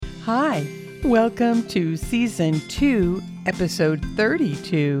Hi, welcome to Season 2, Episode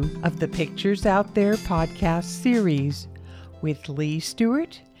 32 of the Pictures Out There podcast series with Lee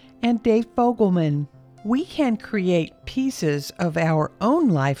Stewart and Dave Fogelman. We can create pieces of our own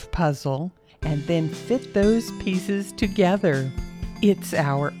life puzzle and then fit those pieces together. It's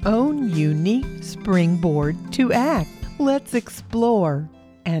our own unique springboard to act. Let's explore.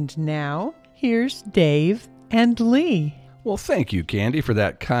 And now, here's Dave and Lee. Well, thank you, Candy, for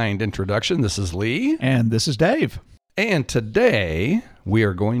that kind introduction. This is Lee. And this is Dave. And today, we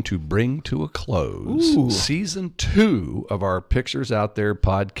are going to bring to a close Season 2 of our Pictures Out There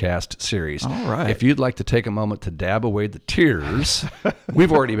podcast series. All right. If you'd like to take a moment to dab away the tears,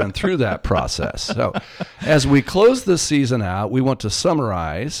 we've already been through that process. So, as we close this season out, we want to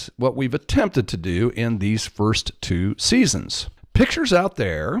summarize what we've attempted to do in these first 2 seasons. Pictures Out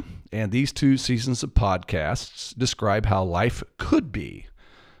There and these 2 seasons of podcasts describe how life could be,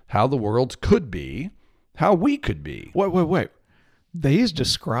 how the world could be, how we could be. Wait. These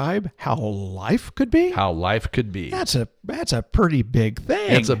describe how life could be? How life could be. That's a pretty big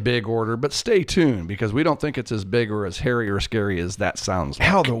thing. It's a big order, but stay tuned because we don't think it's as big or as hairy or scary as that sounds like.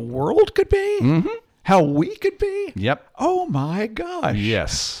 How the world could be? Mm-hmm. How we could be? Yep. Oh my gosh.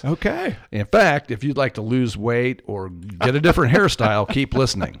 Yes. Okay. In fact, if you'd like to lose weight or get a different hairstyle, keep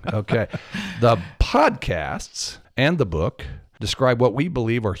listening. Okay. The podcasts and the book describe what we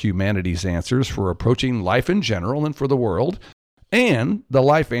believe are humanity's answers for approaching life in general and for the world, and the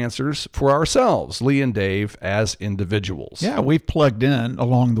life answers for ourselves, Lee and Dave, as individuals. Yeah, we've plugged in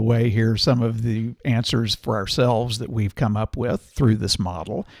along the way here some of the answers for ourselves that we've come up with through this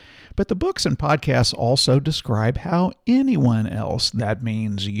model. But the books and podcasts also describe how anyone else, that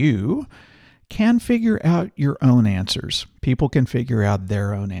means you, can figure out your own answers. People can figure out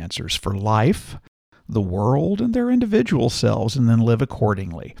their own answers for life, the world, and their individual selves, and then live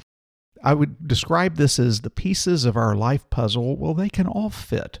accordingly. I would describe this as the pieces of our life puzzle. Well, they can all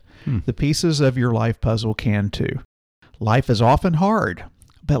fit. The pieces of your life puzzle can too. Life is often hard,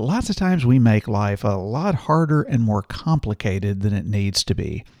 but lots of times we make life a lot harder and more complicated than it needs to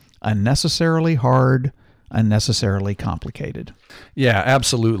be. Unnecessarily hard, unnecessarily complicated. Yeah,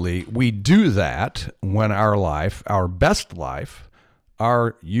 absolutely. We do that when our life, our best life,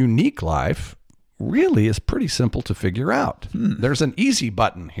 our unique life, really is pretty simple to figure out. There's an easy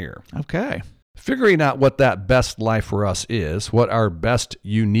button here. Okay. Figuring out what that best life for us is, what our best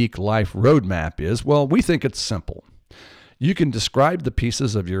unique life roadmap is, well, we think it's simple. You can describe the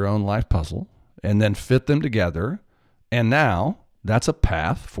pieces of your own life puzzle and then fit them together, and now that's a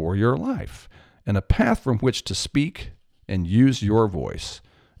path for your life and a path from which to speak and use your voice.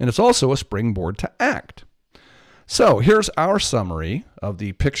 And it's also a springboard to act. So here's our summary of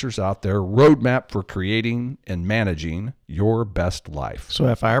the Pictures Out There roadmap for creating and managing your best life. So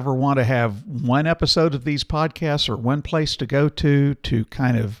if I ever want to have one episode of these podcasts or one place to go to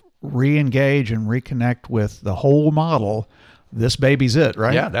kind of re-engage and reconnect with the whole model, this baby's it,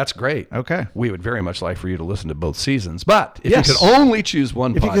 right? Yeah, that's great. Okay. We would very much like for you to listen to both seasons, but if Yes. you could only choose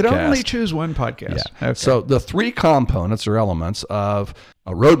one podcast. If you could only choose one podcast. Yeah. Okay. So the 3 components or elements of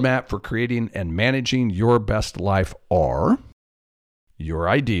a roadmap for creating and managing your best life are your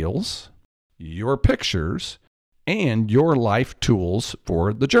ideals, your pictures, and your life tools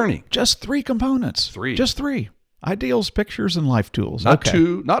for the journey. Just 3 components. 3. Just 3. Ideals, pictures, and life tools. Not okay.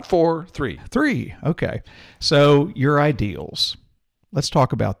 2, not 4, 3. 3. Okay. So your ideals. Let's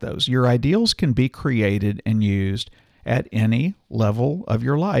talk about those. Your ideals can be created and used at any level of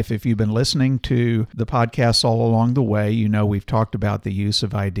your life. If you've been listening to the podcasts all along the way, you know we've talked about the use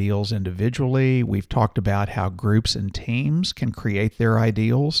of ideals individually. We've talked about how groups and teams can create their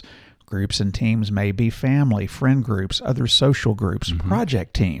ideals. Groups and teams may be family, friend groups, other social groups,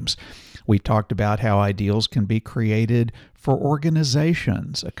 project teams. We talked about how ideals can be created for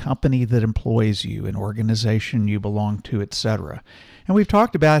organizations, a company that employs you, an organization you belong to, etc. And we've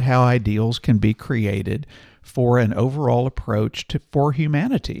talked about how ideals can be created for an overall approach for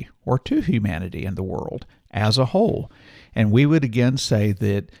humanity or to humanity in the world as a whole. And we would again say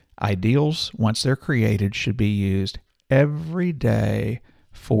that ideals, once they're created, should be used every day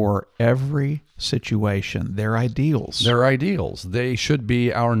for every situation. They're ideals. They're ideals. They should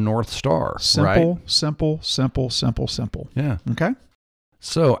be our North Star, Simple, right? simple. Yeah. Okay?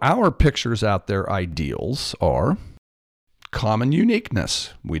 So our Pictures Out There ideals are common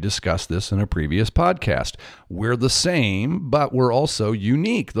uniqueness. We discussed this in a previous podcast. We're the same, but we're also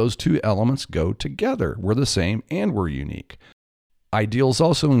unique. Those 2 elements go together. We're the same and we're unique. Ideals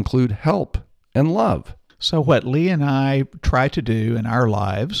also include help and love. So what Lee and I try to do in our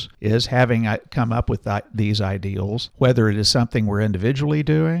lives is having come up with these ideals, whether it is something we're individually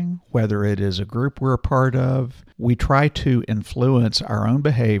doing, whether it is a group we're a part of, we try to influence our own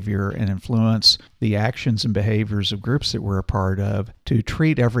behavior and influence the actions and behaviors of groups that we're a part of to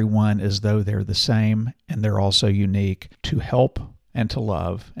treat everyone as though they're the same and they're also unique, to help and to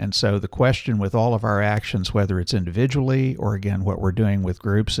love. And so the question with all of our actions, whether it's individually or again what we're doing with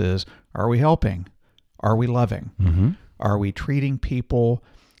groups, is, are we helping? Are we loving? Mm-hmm. Are we treating people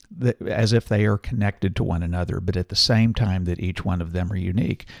as if they are connected to one another, but at the same time that each one of them are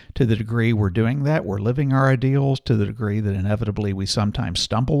unique? To the degree we're doing that, we're living our ideals. To the degree that inevitably we sometimes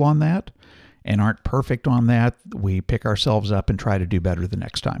stumble on that and aren't perfect on that, we pick ourselves up and try to do better the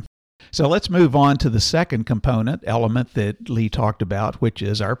next time. So let's move on to the second component element that Lee talked about, which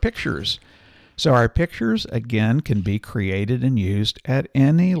is our pictures. So our pictures, again, can be created and used at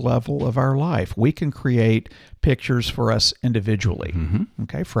any level of our life. We can create pictures for us individually,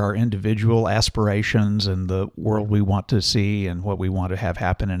 okay, for our individual aspirations and the world we want to see and what we want to have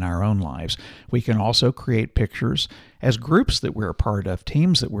happen in our own lives. We can also create pictures as groups that we're a part of,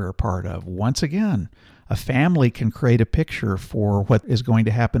 teams that we're a part of. Once again, a family can create a picture for what is going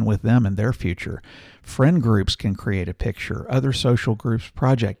to happen with them in their future. Friend groups can create a picture. Other social groups,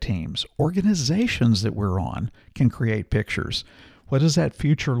 project teams, organizations that we're on can create pictures. What does that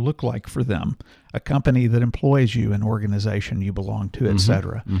future look like for them? A company that employs you, an organization you belong to,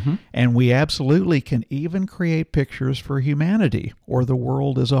 etc. And we absolutely can even create pictures for humanity or the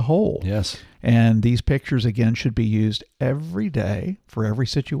world as a whole. Yes. And these pictures, again, should be used every day for every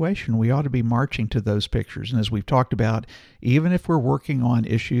situation. We ought to be marching to those pictures. And as we've talked about, even if we're working on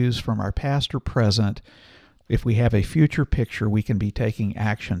issues from our past or present, if we have a future picture, we can be taking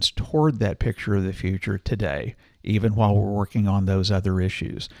actions toward that picture of the future today, even while we're working on those other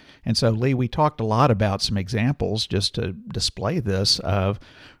issues. And so, Lee, we talked a lot about some examples just to display this of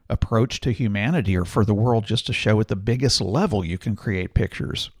approach to humanity or for the world, just to show at the biggest level you can create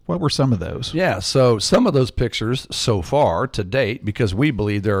pictures. What were some of those? Yeah, so some of those pictures so far to date, because we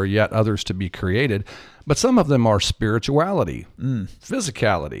believe there are yet others to be created, but some of them are spirituality,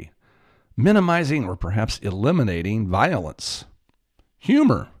 physicality, minimizing or perhaps eliminating violence,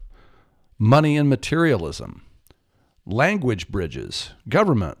 humor, money and materialism, language bridges,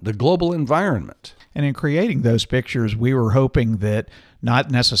 government, the global environment. And in creating those pictures, we were hoping that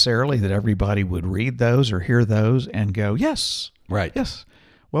not necessarily that everybody would read those or hear those and go, yes, right, yes.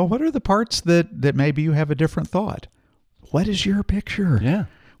 Well, what are the parts that maybe you have a different thought? What is your picture? Yeah.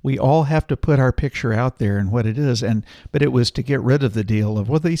 We all have to put our picture out there and what it is. But it was to get rid of the deal of,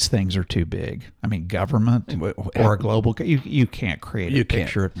 well, these things are too big. I mean, government or a global, you can't create a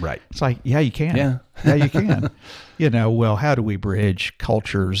picture. Can't. Right. It's like, yeah, you can. Yeah, you can. Well, how do we bridge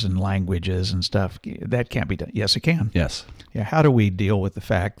cultures and languages and stuff? That can't be done. Yes, it can. Yes. Yeah, how do we deal with the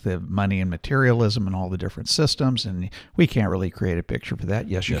fact that money and materialism and all the different systems, and we can't really create a picture for that?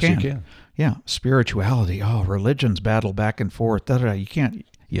 Yes, you can. You can. Yeah, spirituality. Oh, religions battle back and forth. You can't.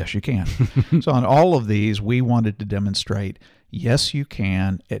 Yes, you can. So on all of these, we wanted to demonstrate, yes, you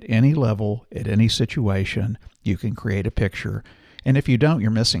can, at any level, at any situation, you can create a picture. And if you don't, you're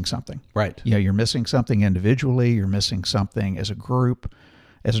missing something. Right. Yeah, you're missing something individually. You're missing something as a group,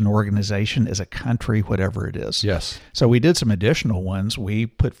 as an organization, as a country, whatever it is. Yes. So we did some additional ones. We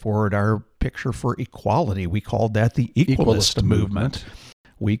put forward our picture for equality. We called that the Equalist movement.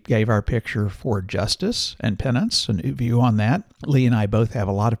 We gave our picture for justice and penance, a new view on that. Lee and I both have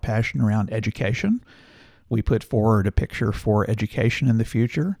a lot of passion around education. We put forward a picture for education in the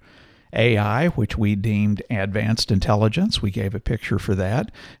future. AI, which we deemed advanced intelligence, we gave a picture for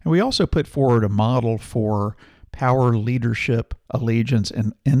that. And we also put forward a model for power, leadership, allegiance,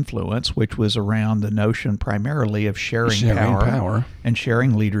 and influence, which was around the notion primarily of sharing power and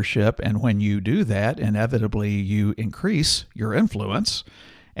sharing leadership. And when you do that, inevitably you increase your influence.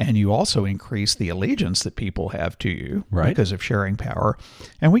 And you also increase the allegiance that people have to you because of sharing power.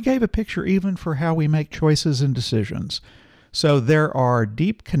 And we gave a picture even for how we make choices and decisions. So there are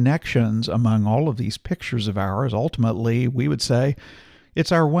deep connections among all of these pictures of ours. Ultimately, we would say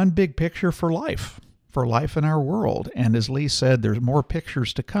it's our one big picture for life in our world. And as Lee said, there's more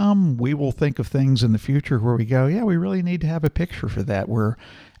pictures to come. We will think of things in the future where we go, yeah, we really need to have a picture for that. We're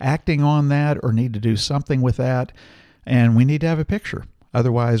acting on that or need to do something with that. And we need to have a picture.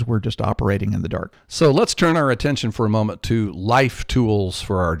 Otherwise, we're just operating in the dark. So let's turn our attention for a moment to life tools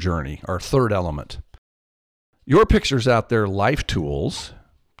for our journey, our third element. Your pictures out there, life tools,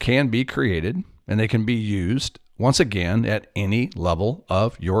 can be created and they can be used, once again, at any level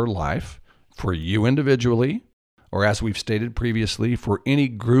of your life for you individually or as we've stated previously, for any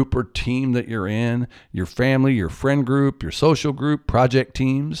group or team that you're in, your family, your friend group, your social group, project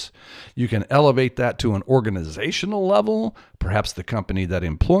teams. You can elevate that to an organizational level, perhaps the company that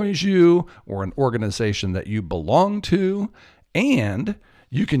employs you or an organization that you belong to, and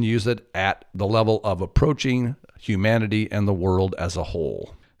you can use it at the level of approaching humanity and the world as a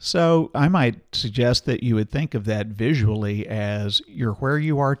whole. So I might suggest that you would think of that visually as you're where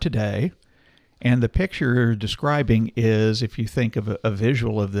you are today. And the picture you're describing is, if you think of a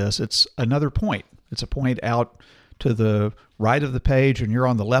visual of this, it's another point. It's a point out to the right of the page, and you're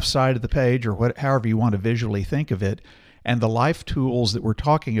on the left side of the page, or however you want to visually think of it. And the life tools that we're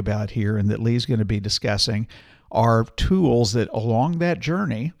talking about here and that Lee's going to be discussing are tools that along that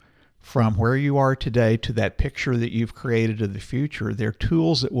journey from where you are today to that picture that you've created of the future, they're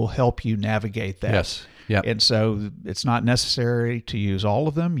tools that will help you navigate that. Yes. Yep. And so it's not necessary to use all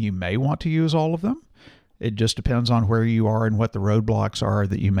of them. You may want to use all of them. It just depends on where you are and what the roadblocks are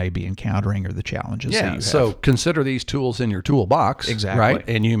that you may be encountering or the challenges that you have. So consider these tools in your toolbox. Exactly. Right?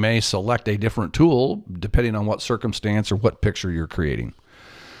 And you may select a different tool depending on what circumstance or what picture you're creating.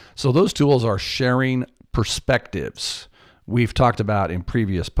 So those tools are sharing perspectives. We've talked about in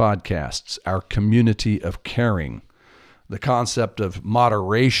previous podcasts our community of caring, the concept of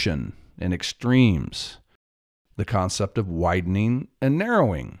moderation and extremes, the concept of widening and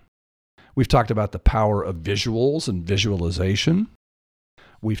narrowing. We've talked about the power of visuals and visualization.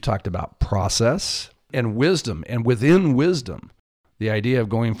 We've talked about process and wisdom, and within wisdom, the idea of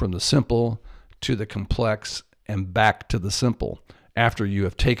going from the simple to the complex and back to the simple after you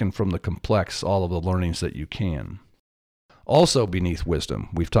have taken from the complex all of the learnings that you can. Also beneath wisdom,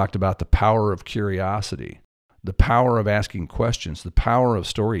 we've talked about the power of curiosity, the power of asking questions, the power of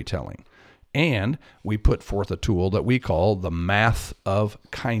storytelling. And we put forth a tool that we call the math of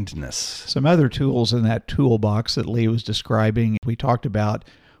kindness. Some other tools in that toolbox that Lee was describing, we talked about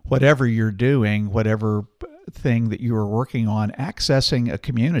whatever you're doing, whatever thing that you are working on, accessing a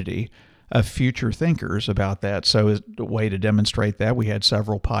community of future thinkers about that. So as a way to demonstrate that, we had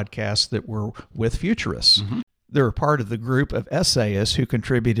several podcasts that were with futurists. Mm-hmm. They're a part of the group of essayists who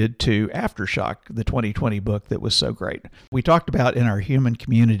contributed to Aftershock, the 2020 book that was so great. We talked about in our human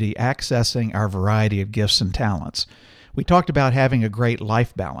community accessing our variety of gifts and talents. We talked about having a great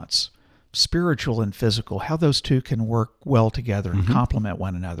life balance, spiritual and physical, how those two can work well together and complement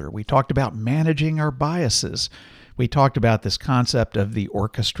one another. We talked about managing our biases. We talked about this concept of the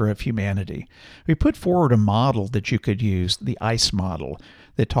orchestra of humanity. We put forward a model that you could use, the ICE model,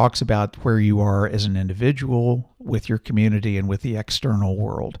 that talks about where you are as an individual, with your community, and with the external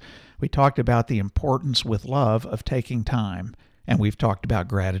world. We talked about the importance with love of taking time, and we've talked about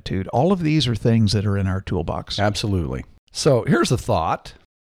gratitude. All of these are things that are in our toolbox. Absolutely. So here's a thought.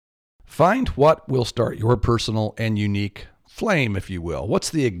 Find what will start your personal and unique flame, if you will. What's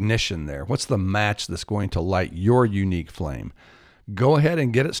the ignition there? What's the match that's going to light your unique flame? Go ahead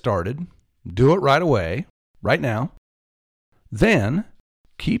and get it started. Do it right away, right now. Then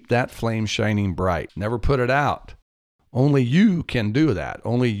keep that flame shining bright. Never put it out. Only you can do that.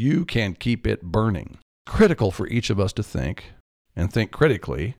 Only you can keep it burning. Critical for each of us to think and think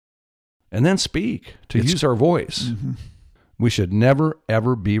critically and then speak, to use our voice. Mm-hmm. We should never,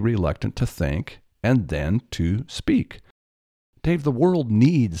 ever be reluctant to think and then to speak. Dave, the world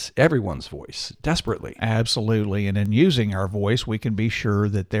needs everyone's voice desperately. Absolutely. And in using our voice, we can be sure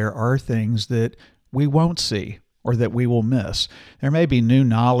that there are things that we won't see or that we will miss. There may be new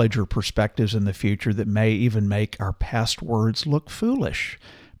knowledge or perspectives in the future that may even make our past words look foolish,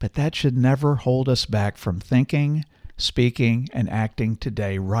 but that should never hold us back from thinking, speaking, and acting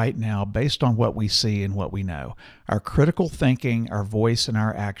today, right now, based on what we see and what we know. Our critical thinking, our voice, and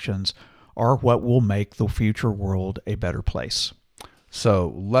our actions are what will make the future world a better place.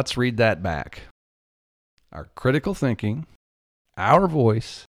 So let's read that back. Our critical thinking, our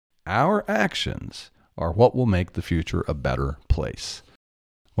voice, our actions are what will make the future a better place.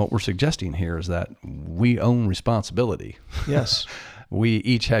 What we're suggesting here is that we own responsibility. Yes. We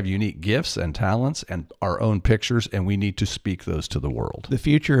each have unique gifts and talents and our own pictures, and we need to speak those to the world. The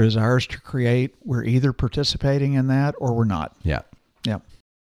future is ours to create. We're either participating in that or we're not. Yeah. Yeah.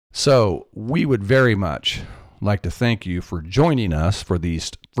 So we would very much like to thank you for joining us for these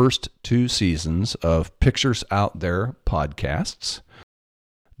first 2 seasons of Pictures Out There podcasts.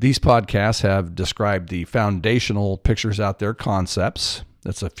 These podcasts have described the foundational Pictures Out There concepts.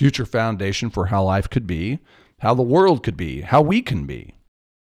 That's a future foundation for how life could be, how the world could be, how we can be.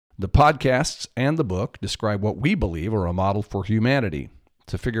 The podcasts and the book describe what we believe are a model for humanity,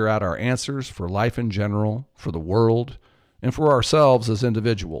 to figure out our answers for life in general, for the world, and for ourselves as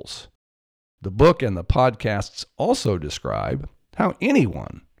individuals. The book and the podcasts also describe how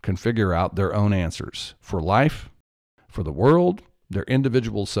anyone can figure out their own answers for life, for the world, their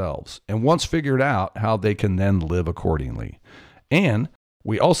individual selves, and once figured out, how they can then live accordingly. And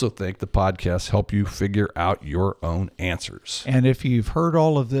we also think the podcasts help you figure out your own answers. And if you've heard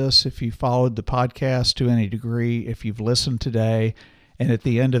all of this, if you followed the podcast to any degree, if you've listened today, and at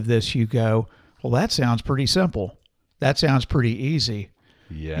the end of this you go, well, that sounds pretty simple. That sounds pretty easy.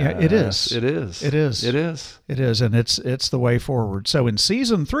 Yeah, it is. It is. It is. It is. It is, and it's the way forward. So in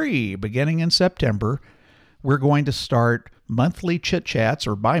season 3, beginning in September, we're going to start monthly chit-chats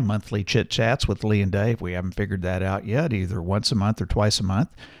or bi-monthly chit-chats with Lee and Dave. We haven't figured that out yet, either once a month or twice a month.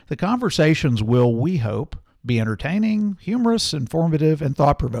 The conversations will, we hope, be entertaining, humorous, informative, and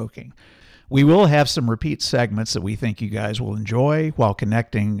thought-provoking. We will have some repeat segments that we think you guys will enjoy while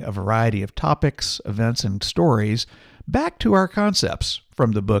connecting a variety of topics, events, and stories back to our concepts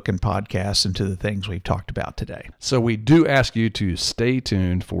from the book and podcast and to the things we've talked about today. So we do ask you to stay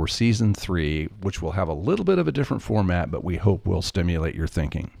tuned for season 3, which will have a little bit of a different format, but we hope will stimulate your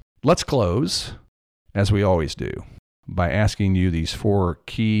thinking. Let's close, as we always do, by asking you these 4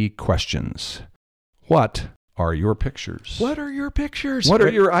 key questions. What are your pictures? What are your pictures? What are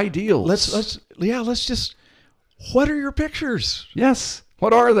your ideals? Let's just, what are your pictures? Yes.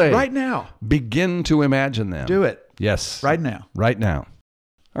 What are they? Right now. Begin to imagine them. Do it. Yes. Right now. Right now.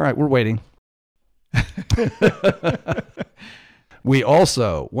 All right, we're waiting. We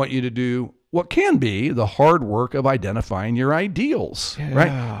also want you to do what can be the hard work of identifying your ideals,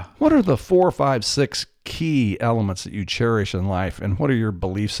 right? What are the 4, 5, 6 key elements that you cherish in life, and what are your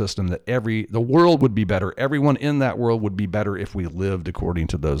belief system that the world would be better, everyone in that world would be better if we lived according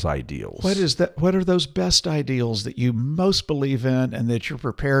to those ideals? What is that? What are those best ideals that you most believe in and that you're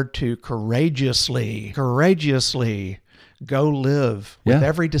prepared to courageously go live with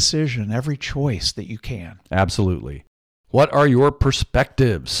every decision, every choice that you can? Absolutely. What are your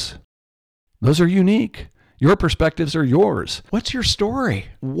perspectives? Those are unique. Your perspectives are yours. What's your story?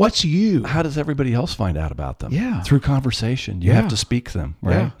 What's you? How does everybody else find out about them? Yeah. Through conversation. You have to speak them,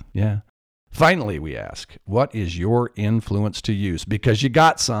 right? Yeah. Finally, we ask, what is your influence to use? Because you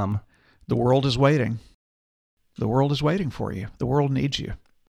got some. The world is waiting. The world is waiting for you. The world needs you.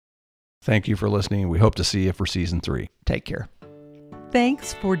 Thank you for listening. We hope to see you for season 3. Take care.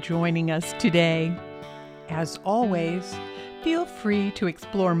 Thanks for joining us today. As always, feel free to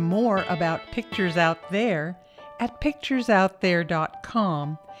explore more about Pictures Out There at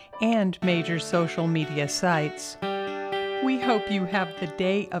picturesouthere.com and major social media sites. We hope you have the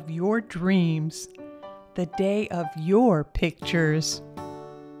day of your dreams, the day of your pictures.